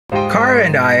Cara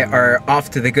and I are off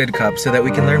to the Good Cup so that we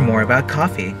can learn more about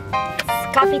coffee.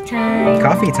 Coffee time.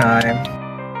 Coffee time.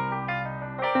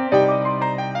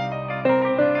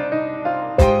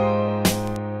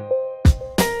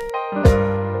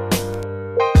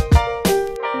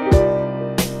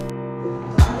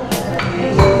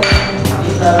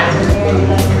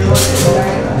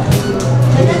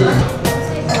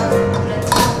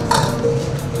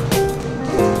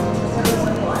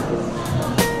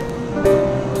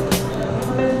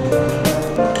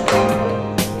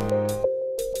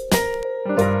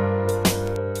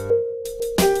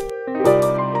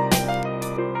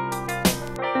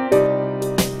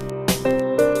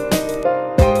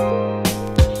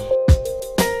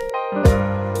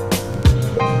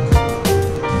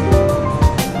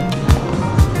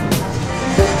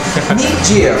 Meet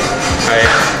Gio. Hi.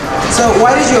 So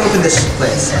why did you open this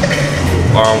place?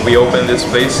 We opened this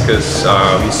place because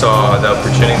we saw the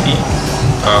opportunity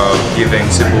of giving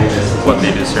Cebu what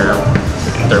they deserve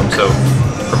in terms of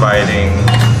providing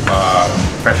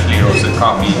freshly roasted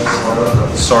coffee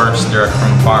sourced direct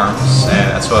from farms,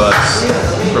 and as well as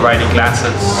providing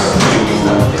classes to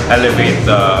elevate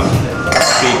the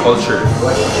cafe culture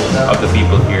of the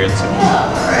people here in Cebu.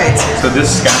 Right. So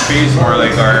this cafe is more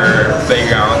like our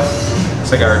playground.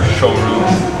 It's like our showroom.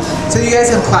 So you guys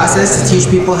have classes to teach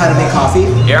people how to make coffee?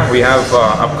 Yeah, we have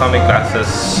upcoming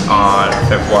classes on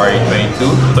February 22,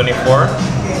 24,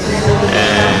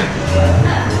 and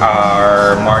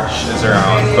our March is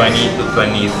around 20 to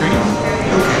 23.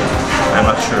 I'm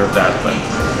not sure of that, but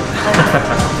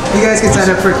You guys can sign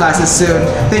up for classes soon.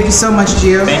 Thank you so much,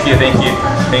 Gio. thank you, thank you,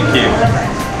 thank you.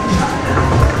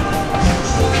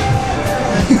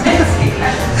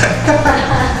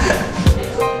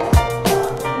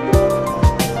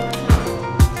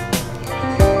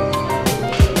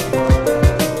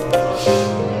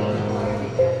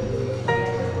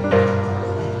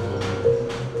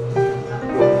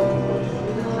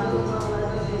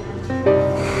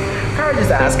 I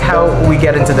just asked how we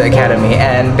get into the academy,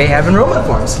 and they have enrollment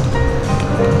forms.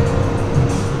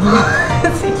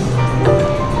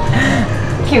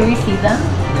 Can we see them?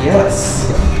 Yes.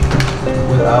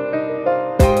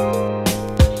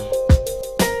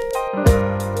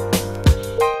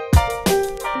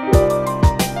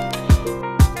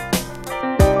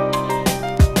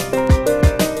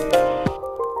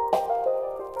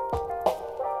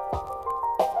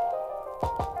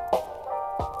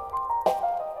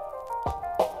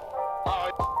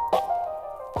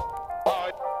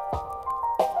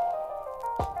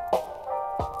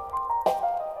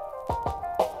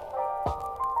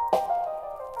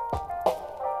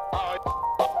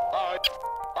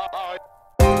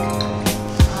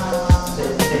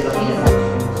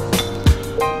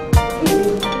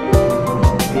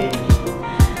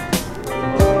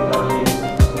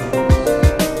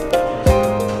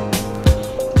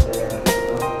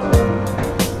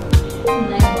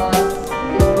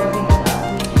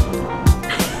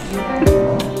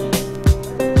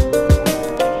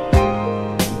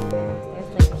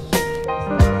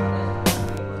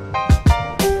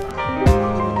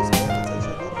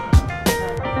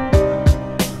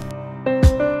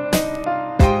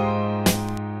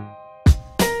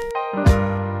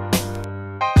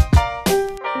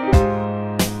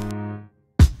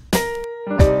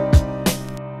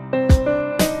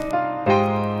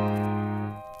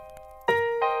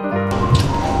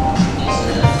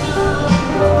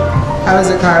 How is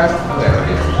it, Cara?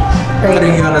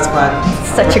 Putting you on the spot.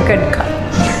 Such a good cut.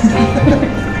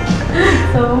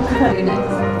 So good.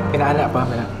 Inaanak pa.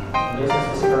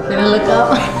 Gonna look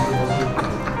up.